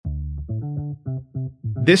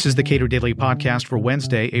This is the Cato Daily Podcast for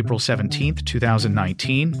Wednesday, April 17th,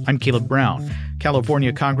 2019. I'm Caleb Brown.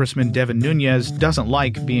 California Congressman Devin Nunes doesn't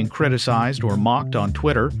like being criticized or mocked on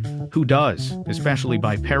Twitter. Who does? Especially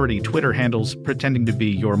by parody Twitter handles pretending to be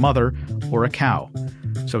your mother or a cow.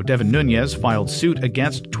 So Devin Nunes filed suit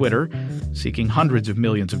against Twitter, seeking hundreds of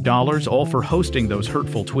millions of dollars, all for hosting those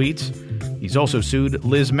hurtful tweets. He's also sued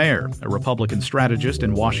Liz Mayer, a Republican strategist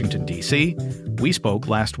in Washington, D.C. We spoke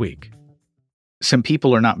last week. Some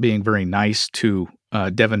people are not being very nice to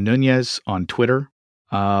Devin Nunes on Twitter.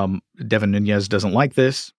 Devin Nunes doesn't like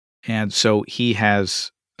this, and so he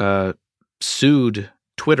has sued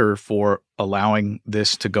Twitter for allowing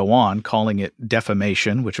this to go on, calling it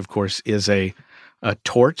defamation, which of course is a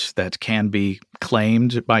tort that can be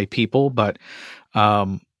claimed by people. But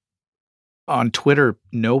on Twitter,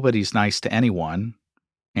 nobody's nice to anyone,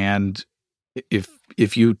 and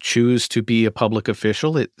if you choose to be a public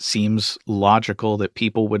official, it seems logical that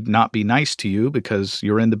people would not be nice to you because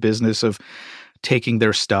you're in the business of taking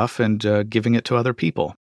their stuff and giving it to other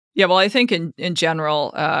people. Yeah, well, I think in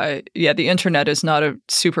general, the internet is not a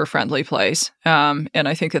super friendly place. And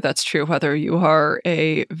I think that that's true whether you are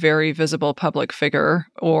a very visible public figure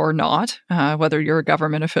or not, whether you're a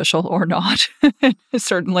government official or not.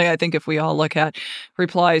 Certainly, I think if we all look at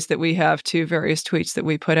replies that we have to various tweets that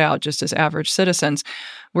we put out just as average citizens,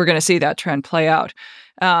 we're going to see that trend play out.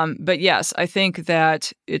 But yes, I think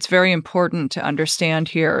that it's very important to understand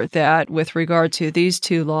here that with regard to these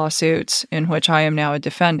two lawsuits in which I am now a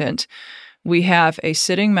defendant, we have a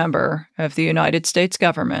sitting member of the United States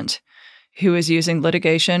government who is using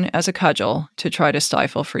litigation as a cudgel to try to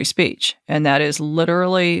stifle free speech. And that is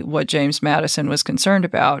literally what James Madison was concerned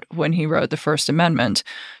about when he wrote the First Amendment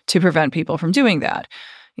to prevent people from doing that.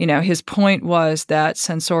 You know, his point was that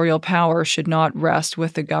censorial power should not rest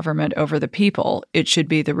with the government over the people. It should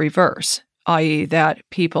be the reverse, i.e. that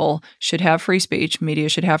people should have free speech, media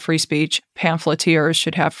should have free speech, pamphleteers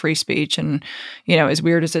should have free speech. And, you know, as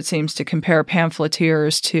weird as it seems to compare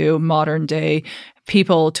pamphleteers to modern day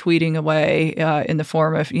people tweeting away in the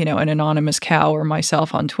form of, you know, an anonymous cow or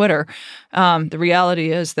myself on Twitter. The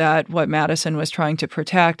reality is that what Madison was trying to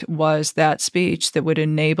protect was that speech that would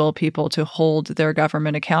enable people to hold their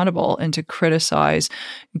government accountable and to criticize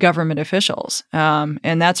government officials.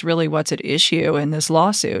 And that's really what's at issue in this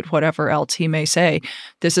lawsuit, whatever else he may say.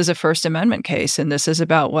 This is a First Amendment case, and this is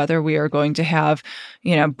about whether we are going to have,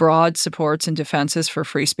 you know, broad supports and defenses for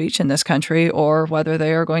free speech in this country or whether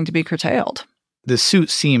they are going to be curtailed. The suit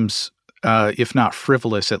seems, if not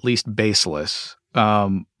frivolous, at least baseless.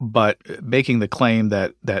 But making the claim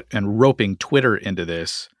that and roping Twitter into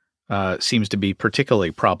this seems to be particularly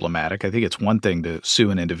problematic. I think it's one thing to sue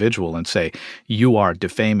an individual and say, you are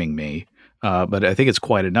defaming me. But I think it's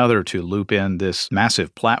quite another to loop in this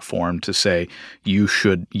massive platform to say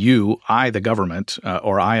I, the government,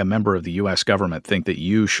 or I, a member of the U.S. government, think that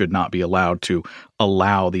you should not be allowed to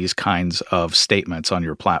allow these kinds of statements on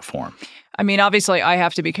your platform. I mean, obviously, I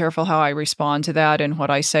have to be careful how I respond to that and what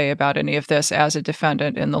I say about any of this as a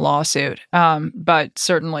defendant in the lawsuit. But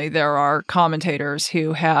certainly there are commentators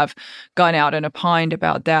who have gone out and opined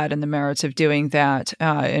about that and the merits of doing that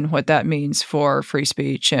and what that means for free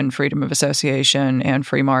speech and freedom of association and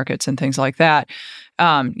free markets and things like that.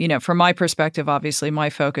 You know, from my perspective, obviously, my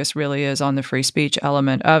focus really is on the free speech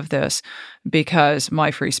element of this because my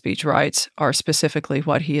free speech rights are specifically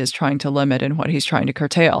what he is trying to limit and what he's trying to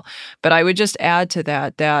curtail. But I would just add to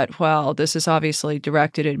that, well, this is obviously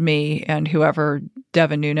directed at me and whoever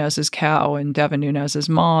Devin Nunes' cow and Devin Nunes'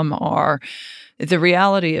 mom are. The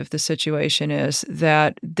reality of the situation is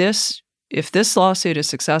that if this lawsuit is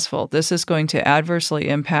successful, this is going to adversely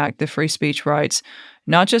impact the free speech rights,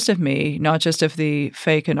 not just of me, not just of the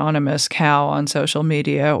fake anonymous cow on social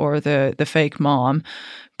media or the fake mom,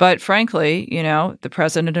 but frankly, you know, the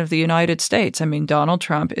President of the United States. I mean, Donald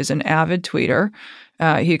Trump is an avid tweeter.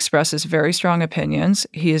 He expresses very strong opinions.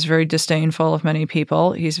 He is very disdainful of many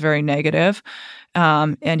people. He's very negative.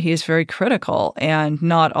 And he is very critical and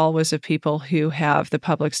not always of people who have the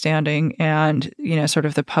public standing and, you know, sort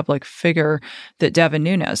of the public figure that Devin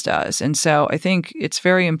Nunes does. And so I think it's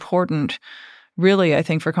very important, really, I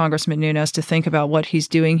think, for Congressman Nunes to think about what he's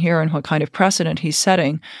doing here and what kind of precedent he's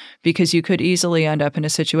setting, because you could easily end up in a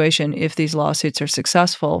situation, if these lawsuits are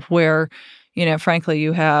successful, where frankly,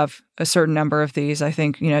 you have a certain number of these. I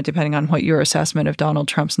think, depending on what your assessment of Donald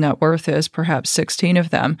Trump's net worth is, perhaps 16 of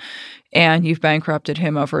them, and you've bankrupted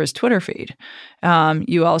him over his Twitter feed.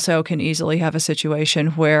 You also can easily have a situation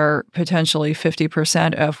where potentially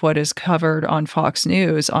 50% of what is covered on Fox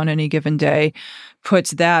News on any given day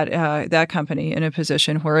puts that company in a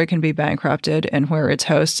position where it can be bankrupted and where its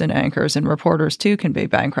hosts and anchors and reporters too can be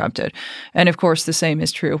bankrupted. And of course, the same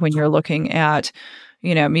is true when you're looking at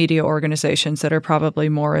media organizations that are probably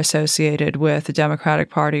more associated with the Democratic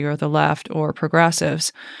Party or the left or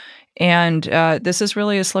progressives. And this is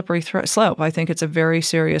really a slippery slope. I think it's a very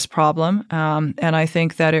serious problem. And I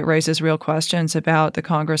think that it raises real questions about the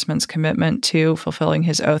congressman's commitment to fulfilling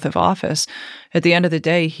his oath of office. At the end of the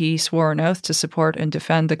day, he swore an oath to support and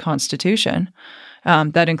defend the Constitution.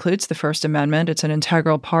 That includes the First Amendment. It's an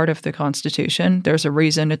integral part of the Constitution. There's a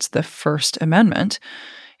reason it's the First Amendment.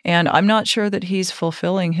 And I'm not sure that he's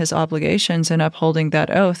fulfilling his obligations in upholding that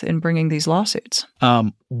oath in bringing these lawsuits.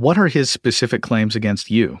 What are his specific claims against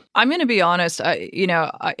you? I'm going to be honest. I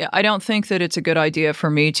don't think that it's a good idea for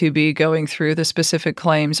me to be going through the specific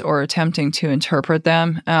claims or attempting to interpret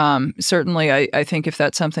them. Certainly, I think if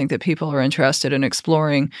that's something that people are interested in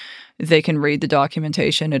exploring, they can read the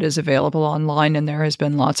documentation. It is available online, and there has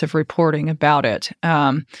been lots of reporting about it.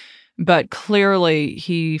 But clearly,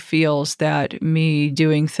 he feels that me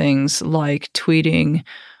doing things like tweeting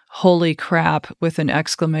 "holy crap" with an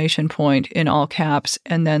exclamation point in all caps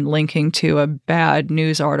and then linking to a bad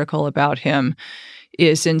news article about him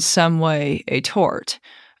is in some way a tort.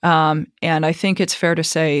 And I think it's fair to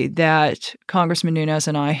say that Congressman Nunes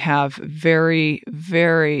and I have very,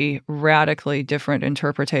 very radically different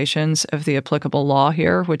interpretations of the applicable law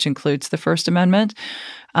here, which includes the First Amendment.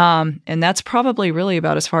 And that's probably really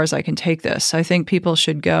about as far as I can take this. I think people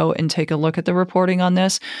should go and take a look at the reporting on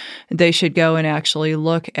this. They should go and actually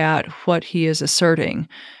look at what he is asserting,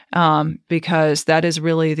 because that is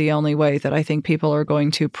really the only way that I think people are going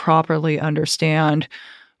to properly understand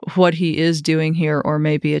what he is doing here or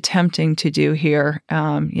maybe attempting to do here.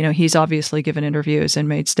 He's obviously given interviews and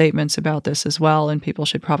made statements about this as well, and people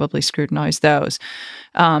should probably scrutinize those.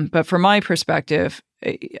 But from my perspective,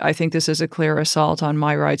 I think this is a clear assault on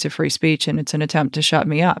my rights of free speech, and it's an attempt to shut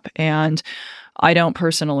me up. And I don't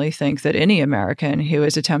personally think that any American who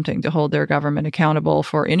is attempting to hold their government accountable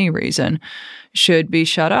for any reason should be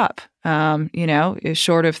shut up.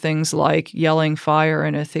 Short of things like yelling fire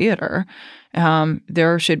in a theater,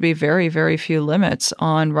 there should be very, very few limits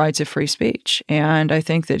on rights of free speech. And I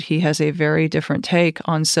think that he has a very different take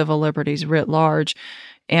on civil liberties writ large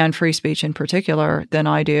and free speech in particular than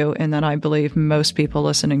I do, and than I believe most people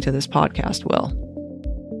listening to this podcast will.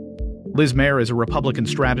 Liz Mair is a Republican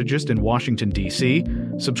strategist in Washington, D.C.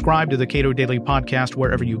 Subscribe to the Cato Daily Podcast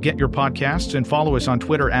wherever you get your podcasts and follow us on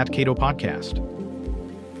Twitter @CatoPodcast.